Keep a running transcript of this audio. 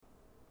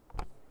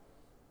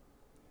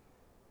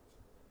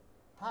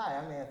Hi,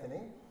 I'm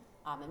Anthony,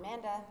 I'm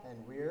Amanda.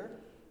 and we're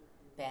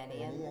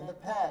Benny and the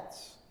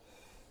Pets.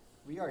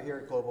 We are here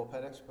at Global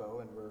Pet Expo,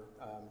 and we're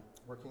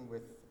working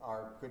with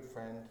our good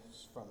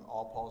friends from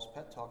All Paws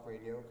Pet Talk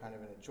Radio, kind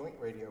of in a joint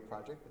radio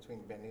project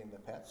between Benny and the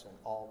Pets and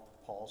All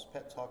Paws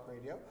Pet Talk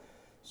Radio.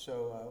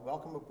 So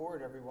welcome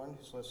aboard, everyone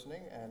who's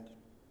listening. And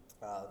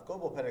the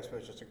Global Pet Expo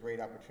is just a great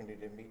opportunity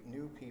to meet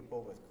new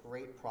people with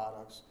great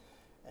products.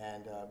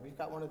 And we've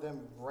got one of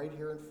them right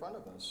here in front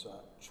of us,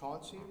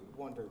 Chauncey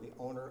Wunder, the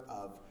owner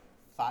of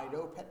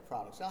Fido Pet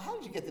Products. Now, how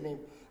did you get the name?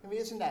 I mean,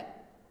 isn't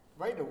that,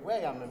 right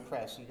away I'm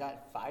impressed. You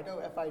got Fido,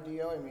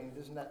 F-I-D-O. I mean,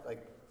 isn't that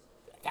like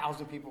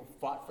 1,000 people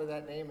fought for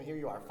that name? And here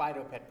you are,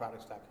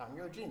 FidoPetProducts.com.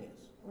 You're a genius.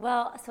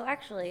 Well, so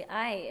actually,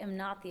 I am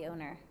not the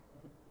owner,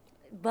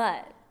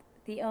 but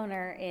the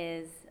owner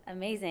is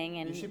amazing.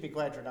 And you should be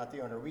glad you're not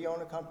the owner. We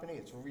own a company.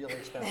 It's really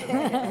expensive to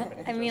own a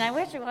company. I mean, I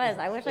wish it was.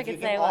 I wish I could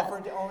say it was. If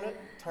you get offered to own it,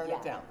 turn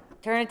it down.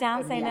 Turn it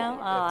down, say no?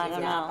 Oh, I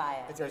don't know.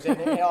 If there's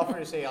any offer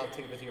to say, I'll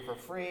take it with you for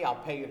free, I'll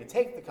pay you to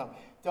take the company.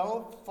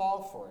 Don't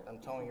fall for it. I'm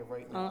telling you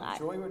right now.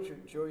 Enjoy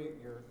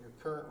your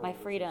current role. My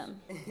freedom.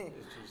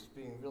 It's just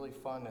being really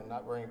fun and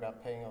not worrying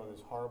about paying all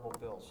those horrible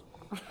bills.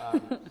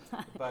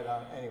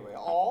 But anyway,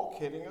 all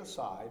kidding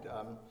aside,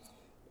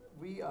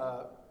 we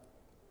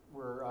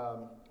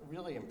were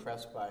really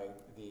impressed by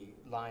the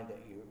line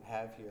that you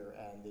have here,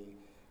 and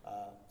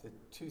the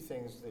two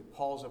things. The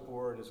Paws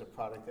Aboard is a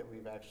product that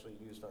we've actually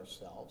used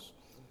ourselves,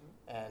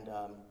 and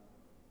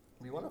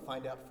we want to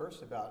find out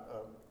first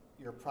about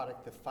your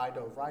product, the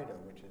Fido Rido,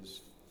 which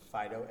is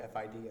Fido,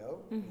 F-I-D-O,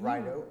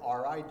 Rido,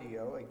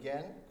 R-I-D-O.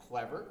 Again,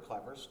 clever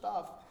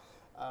stuff.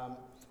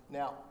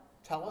 Now,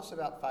 tell us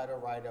about Fido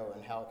Rido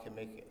and how it can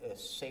make a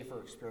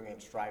safer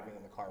experience driving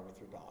in the car with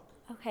your dog.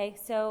 Okay,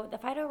 so the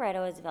Fido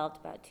Rido was developed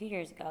about 2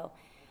 years ago,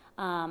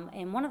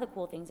 and one of the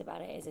cool things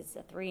about it is it's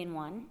a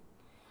 3-in-1.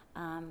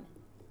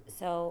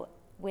 So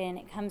when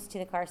it comes to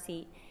the car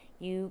seat,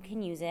 you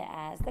can use it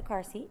as the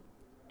car seat,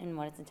 and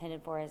what it's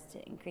intended for is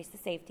to increase the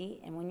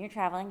safety. And when you're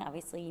traveling,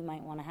 obviously you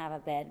might want to have a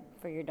bed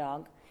for your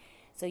dog,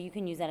 so you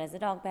can use that as a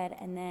dog bed.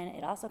 And then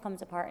it also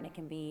comes apart and it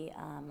can be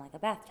like a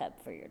bathtub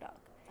for your dog.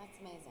 That's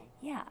amazing.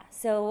 Yeah,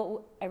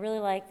 so I really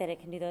like that it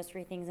can do those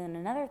three things. And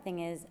another thing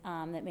is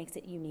that makes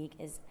it unique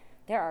is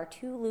there are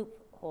 2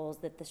 loopholes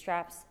that the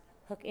straps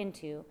hook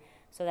into,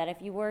 so that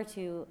if you were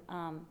to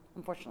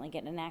unfortunately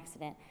get in an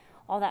accident,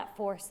 all that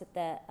force that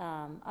the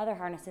other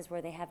harnesses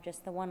where they have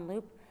just the one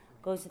loop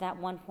goes to that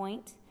one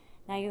point.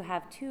 Now you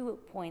have 2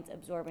 points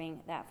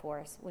absorbing that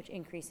force, which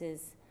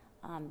increases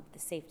the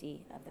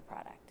safety of the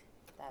product.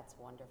 That's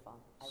wonderful.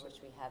 I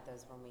wish we had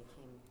those when we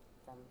came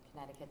from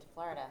Connecticut to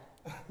Florida.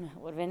 It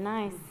would have been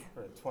nice.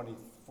 For a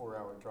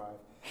 24-hour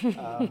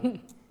drive.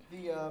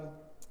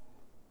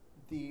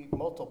 The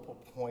multiple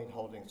point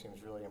holding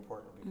seems really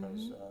important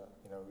because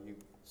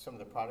some of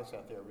the products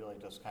out there are really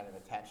just kind of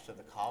attached to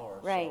the collar.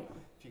 Right. So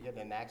if you get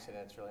in an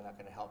accident, it's really not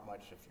going to help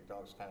much if your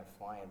dog's kind of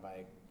flying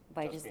by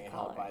just being the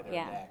held by collar.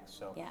 their neck.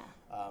 So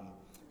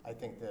I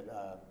think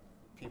that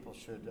people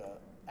should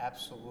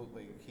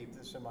absolutely keep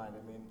this in mind.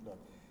 I mean, look,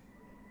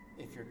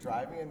 if you're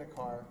driving in the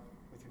car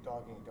with your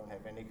dog and you don't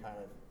have any kind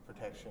of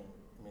protection,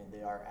 I mean,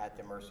 they are at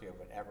the mercy of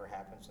whatever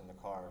happens in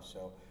the car.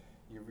 So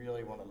you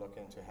really want to look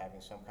into having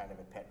some kind of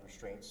a pet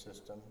restraint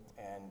system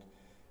and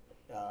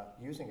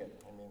using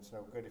it. I mean, it's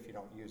no good if you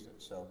don't use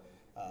it. So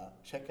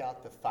check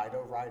out the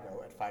Fido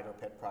Rido at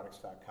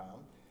FidoPetProducts.com.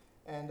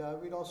 And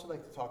we'd also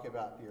like to talk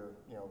about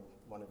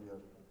one of your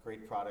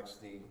great products,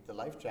 the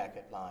Life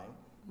Jacket line.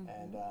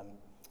 And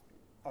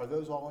are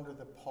those all under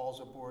the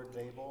Paws Aboard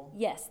label?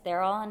 Yes,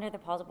 they're all under the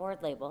Paws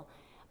Aboard label.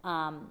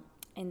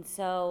 And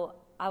so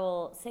I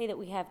will say that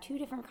we have 2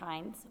 different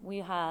kinds. We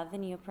have the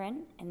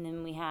neoprene, and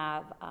then we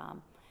have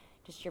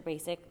just your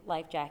basic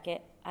life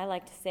jacket. I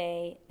like to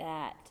say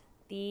that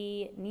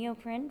the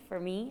neoprene, for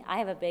me, I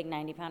have a big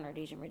 90-pound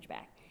Rhodesian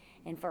Ridgeback,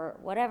 and for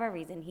whatever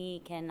reason,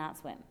 he cannot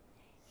swim.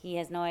 He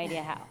has no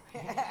idea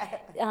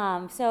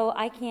how. So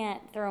I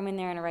can't throw him in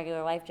there in a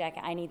regular life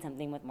jacket. I need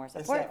something with more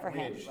support for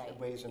him. It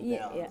weighs him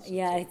Yeah,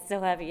 down. it's so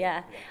heavy.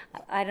 Yeah.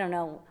 I don't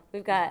know.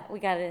 We got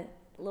a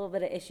little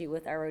bit of issue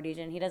with our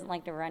Rhodesian. He doesn't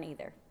like to run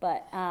either.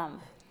 But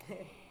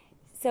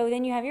so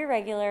then you have your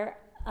regular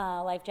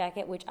life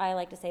jacket, which I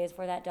like to say is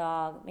for that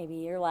dog, maybe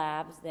your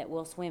labs, that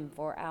will swim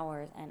for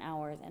hours and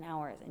hours and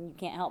hours, and you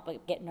can't help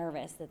but get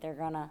nervous that they're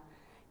gonna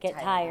get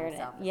tired.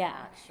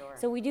 Yeah, sure.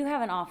 So we do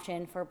have an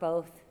option for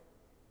both.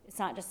 It's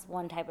not just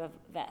one type of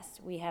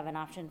vest. We have an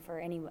option for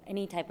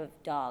any type of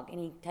dog,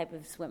 any type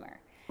of swimmer.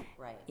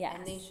 Right. Yes.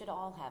 And they should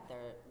all have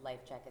their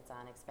life jackets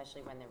on,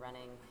 especially when they're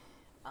running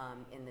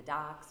in the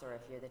docks, or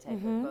if you're the type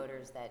of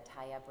boaters that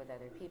tie up with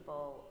other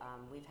people.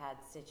 We've had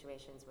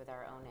situations with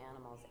our own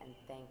animals, and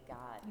thank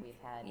God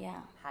we've had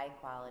high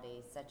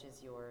quality, such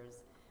as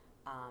yours,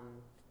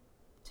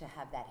 to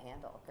have that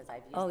handle, because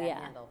I've used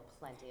that handle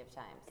plenty of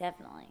times.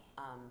 Definitely.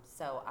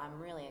 So I'm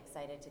really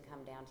excited to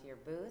come down to your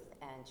booth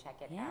and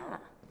check it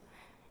out.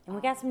 And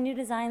we got some new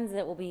designs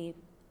that will be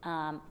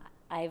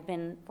I've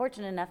been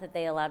fortunate enough that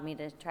they allowed me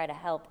to try to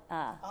help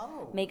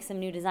Oh. make some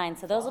new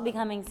designs. So those will be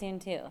coming soon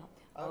too.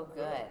 Oh,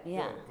 good.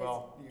 Yeah. Good.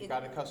 Well, you've It-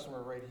 got a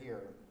customer right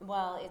here.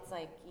 Well, it's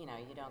like, you know,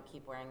 you don't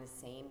keep wearing the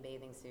same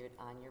bathing suit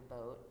on your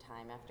boat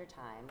time after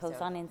time. Post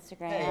so- on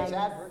Instagram. Hey, is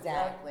that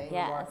Exactly.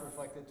 remark Yes.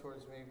 reflected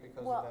towards me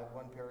because Well- of that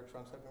one pair of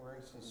trunks I've been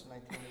wearing since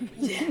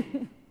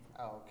 1980?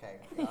 Oh, okay.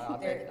 I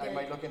They're-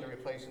 might look into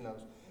replacing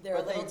those. they're a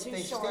But little too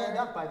they short. stand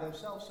up by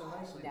themselves so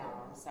nicely. No,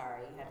 though. I'm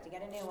sorry. You have to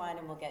get a new one,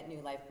 and we'll get new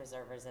life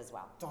preservers as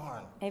well.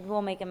 Darn. Maybe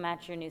we'll make them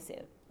match your new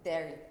suit.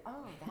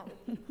 Oh, that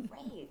would be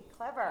great.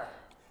 Clever.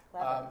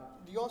 Clever.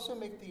 Do you also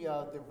make the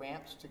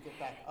ramps to get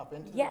back up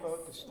into Yes, the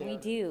boat? The we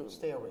do.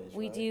 Stairways,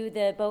 We right? do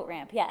the boat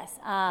ramp, yes.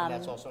 And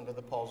that's also under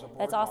the Paws Aboard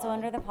That's also line.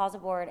 under the Paws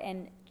Aboard,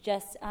 and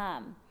just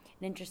an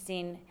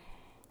interesting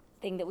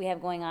thing that we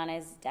have going on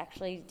is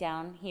actually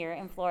down here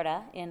in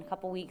Florida. In a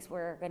couple weeks,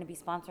 we're going to be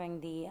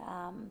sponsoring the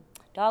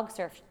dog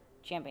surf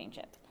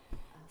championship.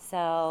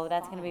 So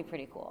that's going to be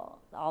pretty cool.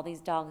 All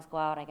these dogs go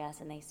out, I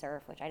guess, and they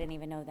surf, which I didn't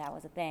even know that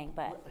was a thing.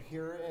 But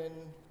Here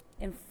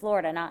in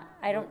Florida, not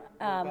I don't.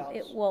 Whereabouts?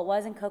 It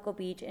was in Cocoa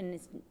Beach, and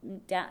it's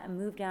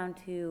moved down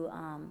to.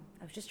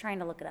 I was just trying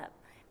to look it up.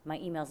 My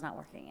email's not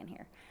working in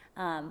here,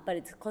 but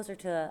it's closer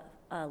to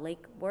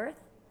Lake Worth.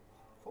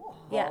 Cool.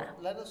 Yeah. Well,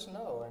 let us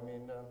know. I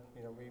mean,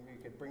 you know, we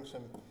could bring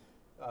some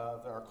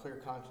of our Clear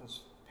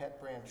Conscience pet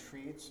brand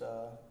treats,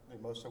 the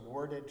most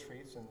awarded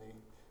treats in the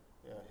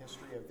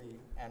history of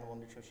the animal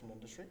nutrition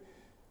industry,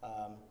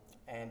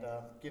 and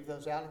give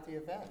those out at the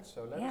event.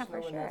 So let Yeah, us know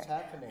for when that's sure.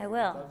 happening. I We'd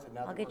will. love to.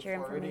 Now I'll that get we're your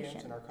Floridians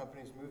information. and our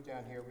company's moved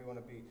down here, we want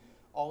to be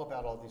all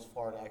about all these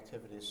Florida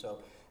activities. So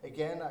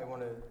again, I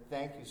want to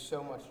thank you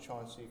so much,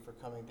 Chauncey, for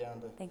coming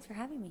down to Thanks for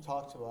having me.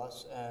 talk to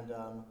us,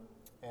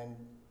 and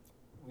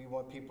we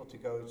want people to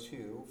go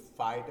to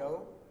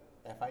Fido,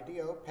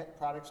 F-I-D-O,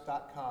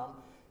 petproducts.com.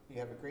 You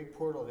have a great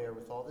portal there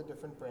with all the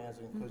different brands.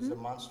 It includes the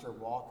Monster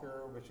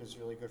Walker, which is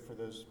really good for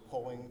those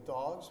pulling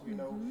dogs. We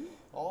know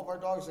all of our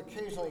dogs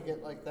occasionally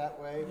get like that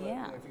way, but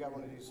Yeah. you know, if you got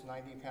one of these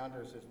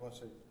 90-pounders that wants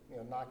to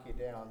knock you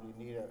down,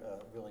 you need a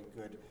really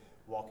good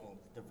walking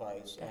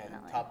device.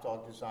 Definitely. And Top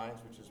Dog Designs,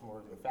 which is more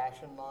of the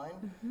fashion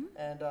line,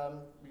 and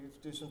we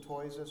do some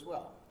toys as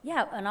well.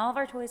 Yeah, and all of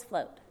our toys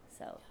float.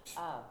 So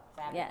Oh,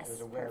 fabulous. yes,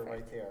 There's a winner perfect.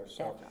 right there.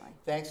 So Definitely.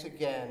 thanks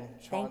again,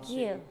 Thank Chauncey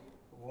you.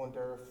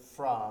 Wunder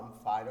from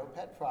Fido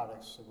Pet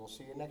Products. So we'll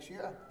see you next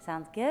year.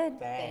 Sounds good.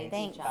 Thanks. Thank you,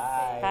 Thanks.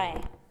 Chauncey.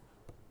 Bye.